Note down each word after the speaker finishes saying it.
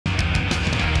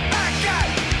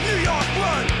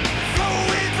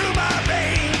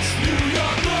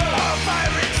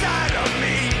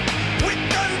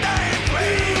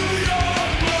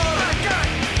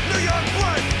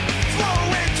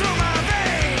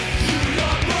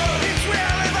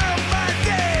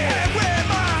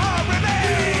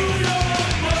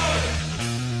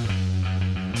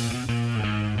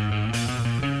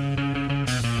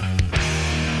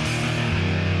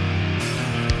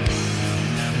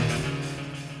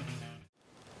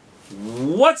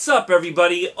What's up,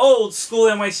 everybody? Old School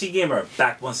NYC Gamer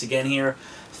back once again here.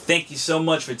 Thank you so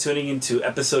much for tuning into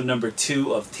episode number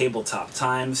 2 of Tabletop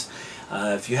Times.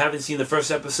 If you haven't seen the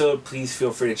first episode, please feel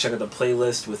free to check out the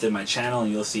playlist within my channel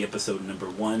and you'll see episode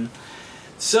number 1.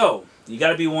 So, you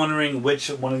gotta be wondering which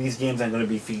one of these games I'm going to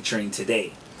be featuring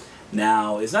today.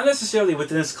 Now, it's not necessarily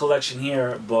within this collection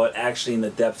here, but actually in the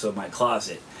depths of my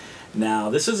closet. Now,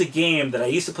 this was a game that I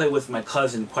used to play with my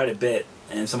cousin quite a bit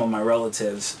and some of my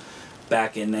relatives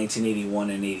back in 1981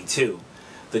 and 82.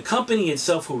 The company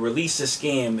itself who released this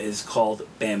game is called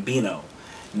Bambino.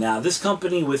 Now, this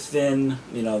company within,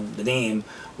 the name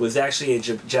was actually a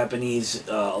Japanese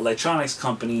electronics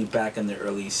company back in the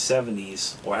early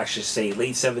 70s, or actually say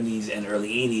late 70s and early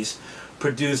 80s,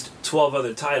 produced 12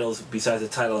 other titles besides the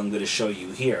title I'm going to show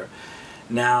you here.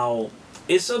 Now,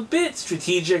 it's a bit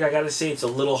strategic. I gotta say it's a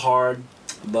little hard,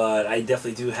 but I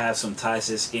definitely do have some ties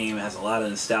to this game. It has a lot of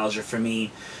nostalgia for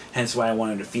me, hence why I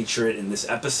wanted to feature it in this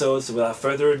episode. So without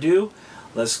further ado,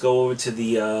 let's go over to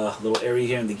the little area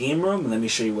here in the game room and let me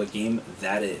show you what game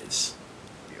that is.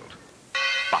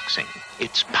 Boxing.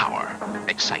 It's power,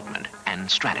 excitement, and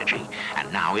strategy.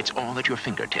 And now it's all at your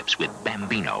fingertips with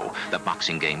Bambino, the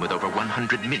boxing game with over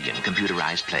 100 million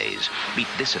computerized plays. Beat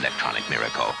this electronic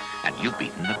miracle, and you've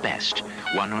beaten the best.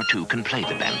 One or two can play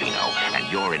the Bambino,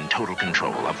 and you're in total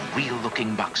control of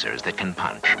real-looking boxers that can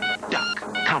punch, duck,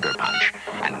 counterpunch,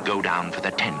 and go down for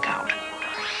the 10 count.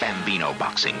 Bambino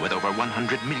boxing with over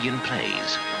 100 million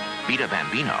plays. Beat a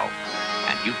Bambino,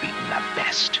 and you've beaten the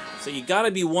best. So you gotta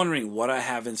be wondering what I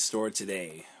have in store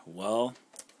today. Well,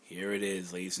 here it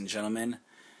is, ladies and gentlemen.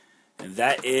 And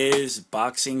that is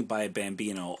Boxing by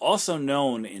Bambino, also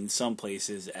known in some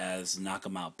places as Knock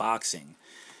 'em Out Boxing.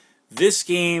 This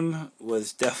game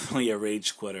was definitely a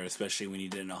rage quitter, especially when you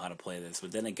didn't know how to play this.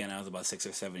 But then again, I was about 6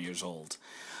 or 7 years old.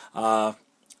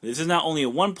 This is not only a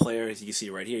one-player, as you can see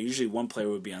right here. Usually one player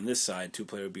would be on this side, 2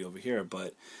 player would be over here,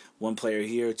 but 1 player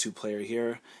here, 2 player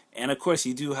here. And of course,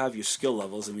 you do have your skill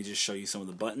levels. Let me just show you some of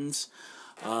the buttons.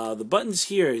 The buttons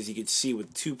here, as you can see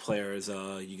with 2 players,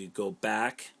 you could go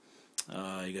back.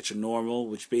 You got your normal,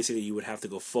 which basically you would have to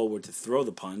go forward to throw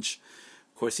the punch.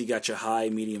 Of course, you got your high,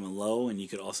 medium, and low, and you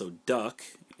could also duck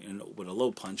with a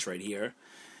low punch right here.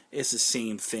 It's the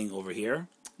same thing over here.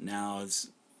 Now, it's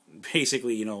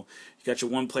basically, you got your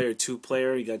 1 player, 2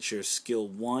 player, you got your skill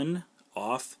 1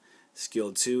 off,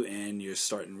 skill 2, and your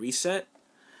start and reset.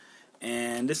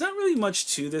 And there's not really much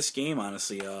to this game,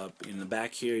 honestly. In the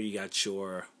back here, you got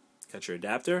your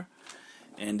adapter,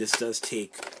 and this does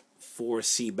take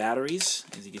 4C batteries,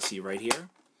 as you can see right here.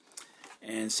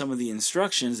 And some of the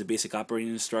instructions, the basic operating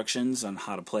instructions on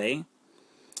how to play.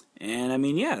 And I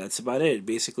mean, yeah, that's about it.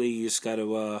 Basically, you just got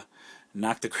to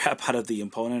knock the crap out of the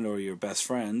opponent or your best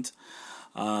friend.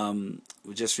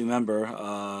 Just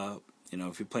remember,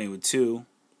 if you're playing with two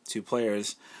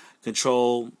players,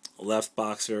 control left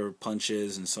boxer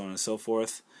punches and so on and so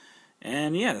forth.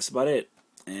 And yeah, that's about it.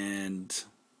 And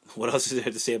what else is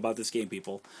there to say about this game,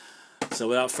 people? So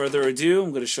without further ado,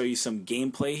 I'm going to show you some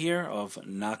gameplay here of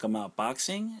Knock 'em Out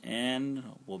Boxing, and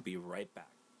we'll be right back.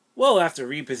 Well, after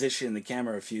repositioning the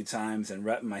camera a few times and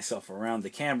wrapping myself around the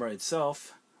camera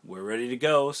itself, we're ready to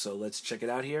go. So let's check it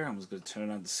out here. I'm just going to turn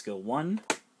on to skill 1.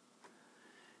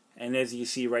 And as you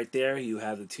see right there, you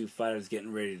have the 2 fighters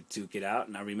getting ready to duke it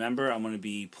out. Now remember, I'm going to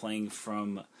be playing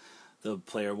from the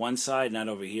player 1 side, not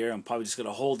over here. I'm probably just going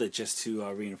to hold it just to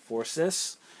reinforce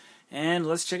this. And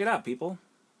let's check it out, people.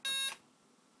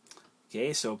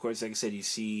 Okay, so of course, like I said, you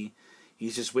see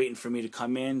he's just waiting for me to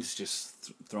come in,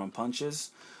 just throwing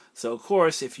punches. So of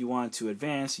course, if you want to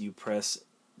advance, you press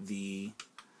the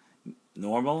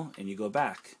normal and you go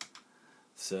back.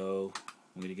 So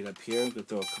I'm going to get up here, I'm going to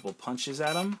throw a couple punches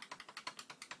at him.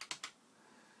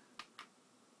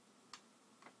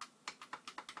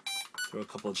 Throw a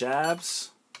couple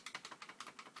jabs.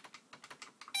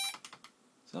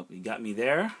 So he got me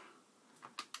there.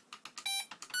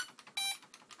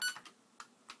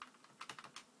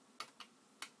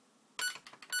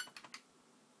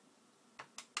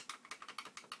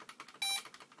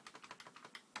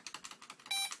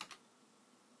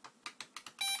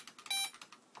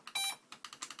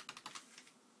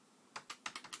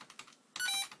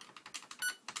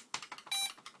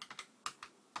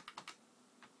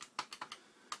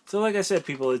 So like I said,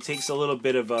 people, it takes a little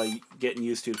bit of getting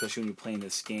used to, especially when you're playing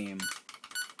this game.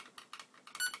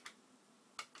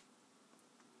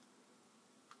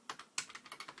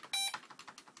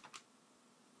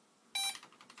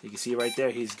 You can see right there,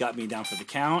 he's got me down for the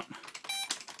count.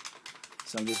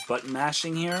 So I'm just button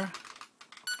mashing here.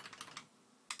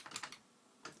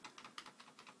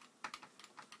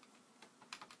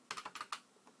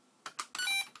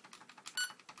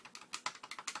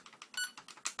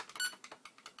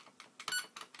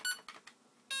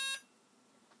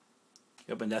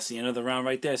 Yep, and that's the end of the round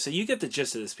right there. So you get the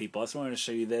gist of this, people. I just wanted to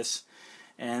show you this.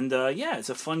 And, yeah, it's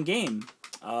a fun game.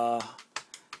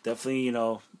 Definitely, you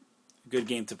know, good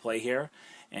game to play here.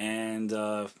 And,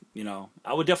 you know,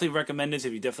 I would definitely recommend this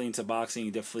if you're definitely into boxing.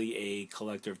 You're definitely a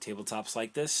collector of tabletops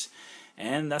like this.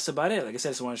 And that's about it. Like I said,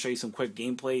 I just want to show you some quick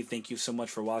gameplay. Thank you so much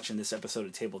for watching this episode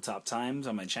of Tabletop Times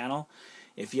on my channel.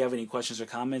 If you have any questions or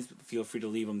comments, feel free to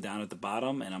leave them down at the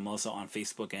bottom. And I'm also on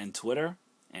Facebook and Twitter.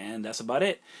 And that's about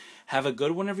it. Have a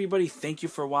good one, everybody. Thank you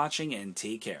for watching, and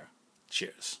take care.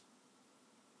 Cheers.